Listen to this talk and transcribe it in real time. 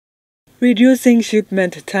Reducing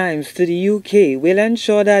shipment times to the UK will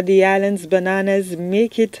ensure that the island's bananas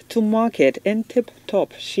make it to market in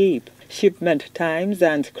tip-top shape. Shipment times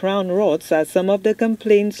and crown rots are some of the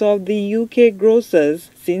complaints of the UK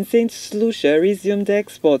grocers since St. Lucia resumed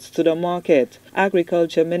exports to the market.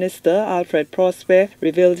 Agriculture Minister Alfred Prospere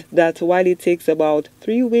revealed that while it takes about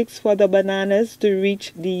 3 weeks for the bananas to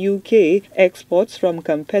reach the UK, exports from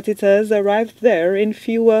competitors arrive there in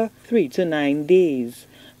fewer 3 to 9 days.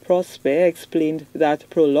 Prospere explained that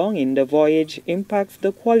prolonging the voyage impacts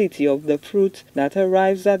the quality of the fruit that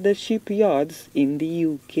arrives at the shipyards in the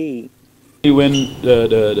UK. When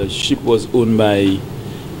the ship was owned by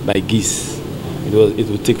geese, it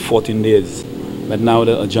would take 14 days. But now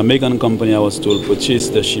a Jamaican company, I was told,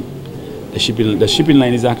 purchased the ship. The shipping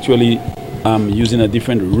line is actually using a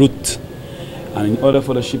different route. And in order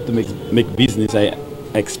for the ship to make business, I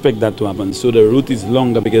expect that to happen. So the route is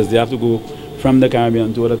longer because they have to go from the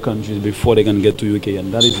Caribbean to other countries before they can get to UK,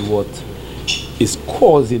 and that is what is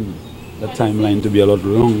causing the timeline to be a lot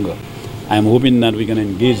longer. I'm hoping that we can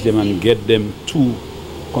engage them and get them to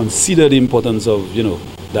consider the importance of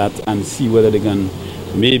that and see whether they can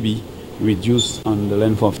maybe reduce on the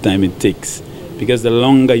length of time it takes, because the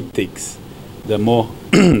longer it takes, the more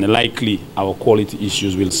likely our quality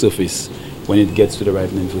issues will surface when it gets to the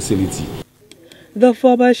ripening facility. The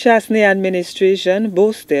former Chasney administration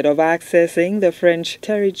boasted of accessing the French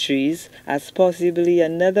territories as possibly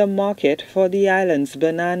another market for the island's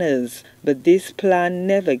bananas, but this plan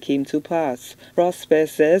never came to pass. Prospere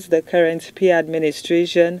says the current P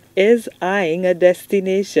administration is eyeing a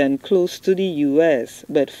destination close to the US,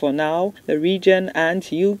 but for now, the region and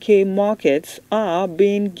UK markets are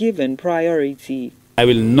being given priority. I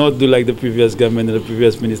will not do like the previous government and the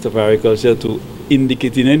previous Minister of Agriculture to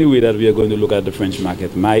indicate in any way that we are going to look at the French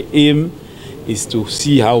market. My aim is to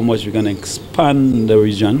see how much we can expand the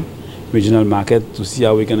regional market, to see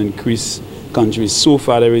how we can increase countries. So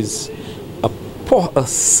far there is a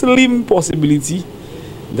slim possibility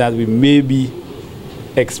that we may be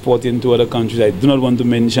exporting to other countries. I do not want to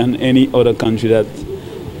mention any other country that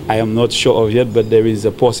I am not sure of yet, but there is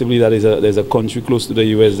a possibility that there's a country close to the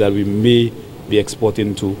US that we may be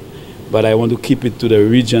exporting to, but I want to keep it to the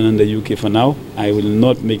region and the UK for now. I will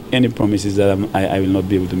not make any promises that I will not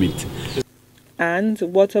be able to meet. And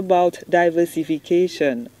what about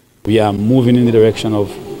diversification? We are moving in the direction of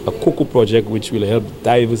a cocoa project which will help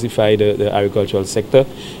diversify the agricultural sector.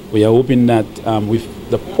 We are hoping that with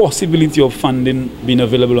the possibility of funding being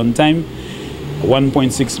available on time,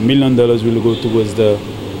 $1.6 million will go towards a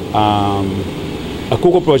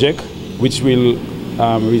cocoa project which will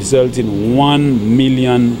result in 1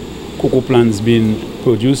 million cocoa plants being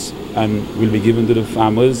produced and will be given to the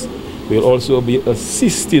farmers. We will also be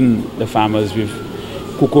assisting the farmers with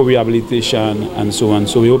cocoa rehabilitation and so on.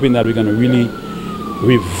 So we're hoping that we can really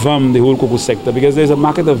revamp the whole cocoa sector, because there's a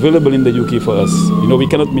market available in the UK for us. We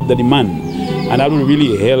cannot meet the demand, and that will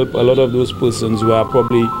really help a lot of those persons who are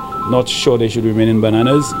probably not sure they should remain in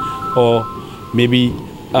bananas, or maybe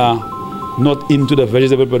not into the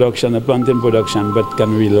vegetable production, the plantain production, but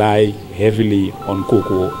can rely heavily on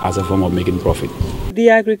cocoa as a form of making profit. The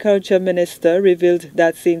Agriculture Minister revealed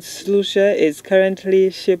that St. Lucia is currently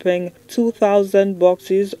shipping 2,000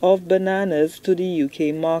 boxes of bananas to the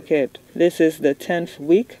UK market. This is the 10th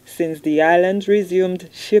week since the island resumed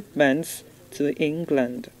shipments to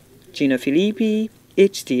England. Gina Filippi,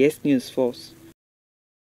 HTS News Force.